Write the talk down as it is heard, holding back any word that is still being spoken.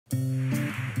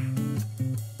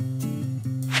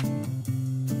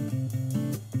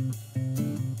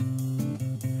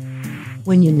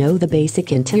When you know the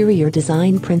basic interior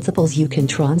design principles, you can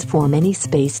transform any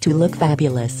space to look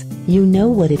fabulous. You know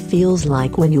what it feels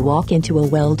like when you walk into a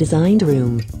well-designed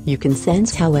room. You can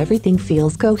sense how everything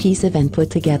feels cohesive and put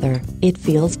together. It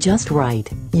feels just right.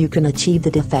 You can achieve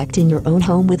that effect in your own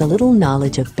home with a little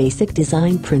knowledge of basic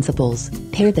design principles.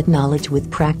 Pair that knowledge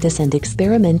with practice and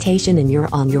experimentation and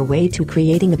you're on your way to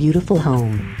creating a beautiful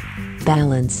home.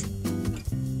 Balance.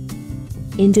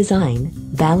 In design,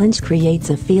 balance creates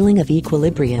a feeling of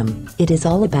equilibrium. It is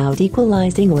all about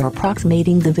equalizing or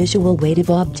approximating the visual weight of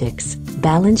objects.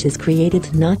 Balance is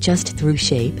created not just through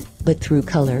shape, but through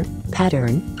color,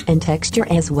 pattern, and texture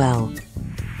as well.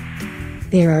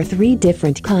 There are 3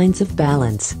 different kinds of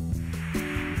balance.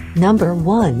 Number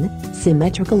 1,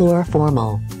 symmetrical or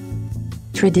formal.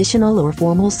 Traditional or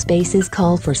formal spaces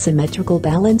call for symmetrical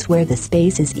balance where the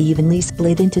space is evenly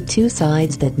split into 2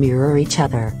 sides that mirror each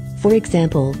other. For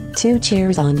example, 2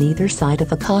 chairs on either side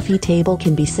of a coffee table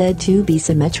can be said to be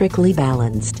symmetrically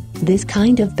balanced. This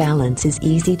kind of balance is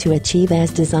easy to achieve as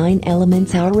design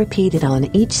elements are repeated on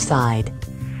each side.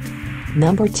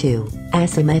 Number 2,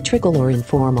 asymmetrical or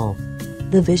informal.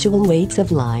 The visual weights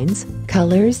of lines,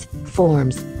 colors,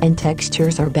 forms, and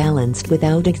textures are balanced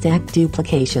without exact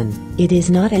duplication. It is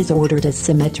not as ordered as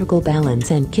symmetrical balance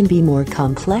and can be more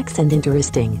complex and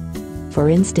interesting. For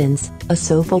instance, a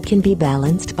sofa can be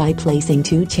balanced by placing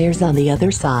 2 chairs on the other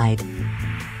side.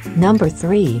 Number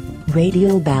 3,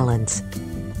 radial balance.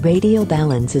 Radial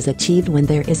balance is achieved when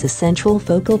there is a central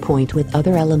focal point with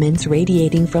other elements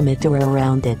radiating from it or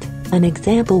around it. An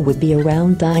example would be a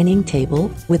round dining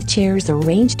table, with chairs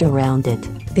arranged around it.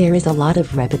 There is a lot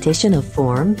of repetition of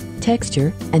form,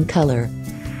 texture, and color.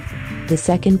 The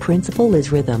second principle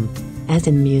is rhythm. As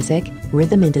in music,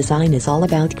 rhythm in design is all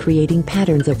about creating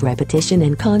patterns of repetition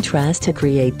and contrast to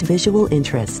create visual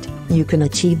interest. You can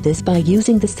achieve this by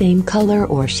using the same color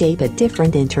or shape at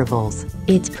different intervals.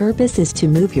 Its purpose is to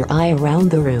move your eye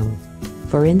around the room.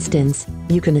 For instance,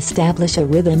 you can establish a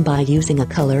rhythm by using a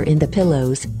color in the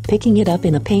pillows, picking it up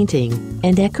in a painting,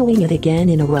 and echoing it again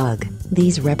in a rug.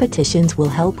 These repetitions will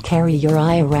help carry your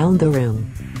eye around the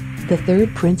room. The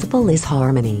third principle is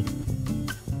harmony.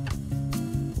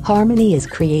 Harmony is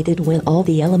created when all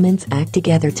the elements act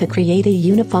together to create a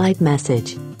unified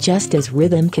message. Just as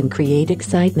rhythm can create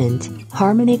excitement,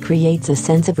 harmony creates a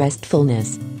sense of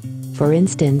restfulness. For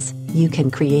instance, you can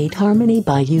create harmony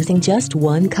by using just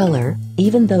one color,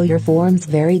 even though your forms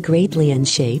vary greatly in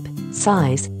shape,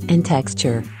 size, and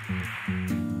texture.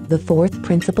 The fourth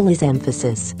principle is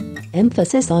emphasis.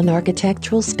 Emphasis on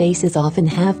architectural spaces often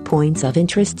have points of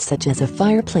interest such as a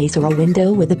fireplace or a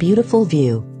window with a beautiful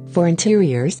view. For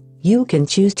interiors, you can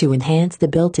choose to enhance the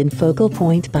built-in focal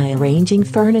point by arranging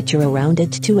furniture around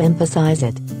it to emphasize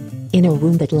it. In a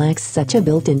room that lacks such a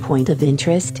built-in point of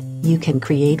interest, you can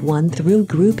create one through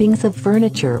groupings of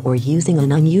furniture or using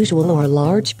an unusual or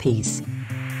large piece.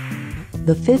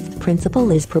 The fifth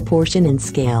principle is proportion and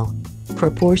scale.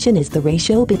 Proportion is the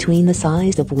ratio between the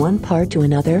size of one part to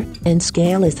another, and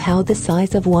scale is how the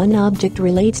size of one object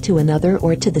relates to another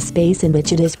or to the space in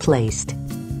which it is placed.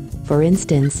 For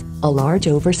instance, a large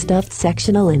overstuffed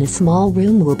sectional in a small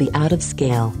room will be out of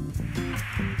scale.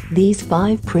 These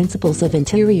 5 principles of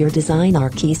interior design are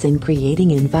keys in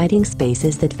creating inviting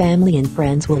spaces that family and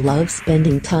friends will love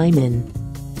spending time in.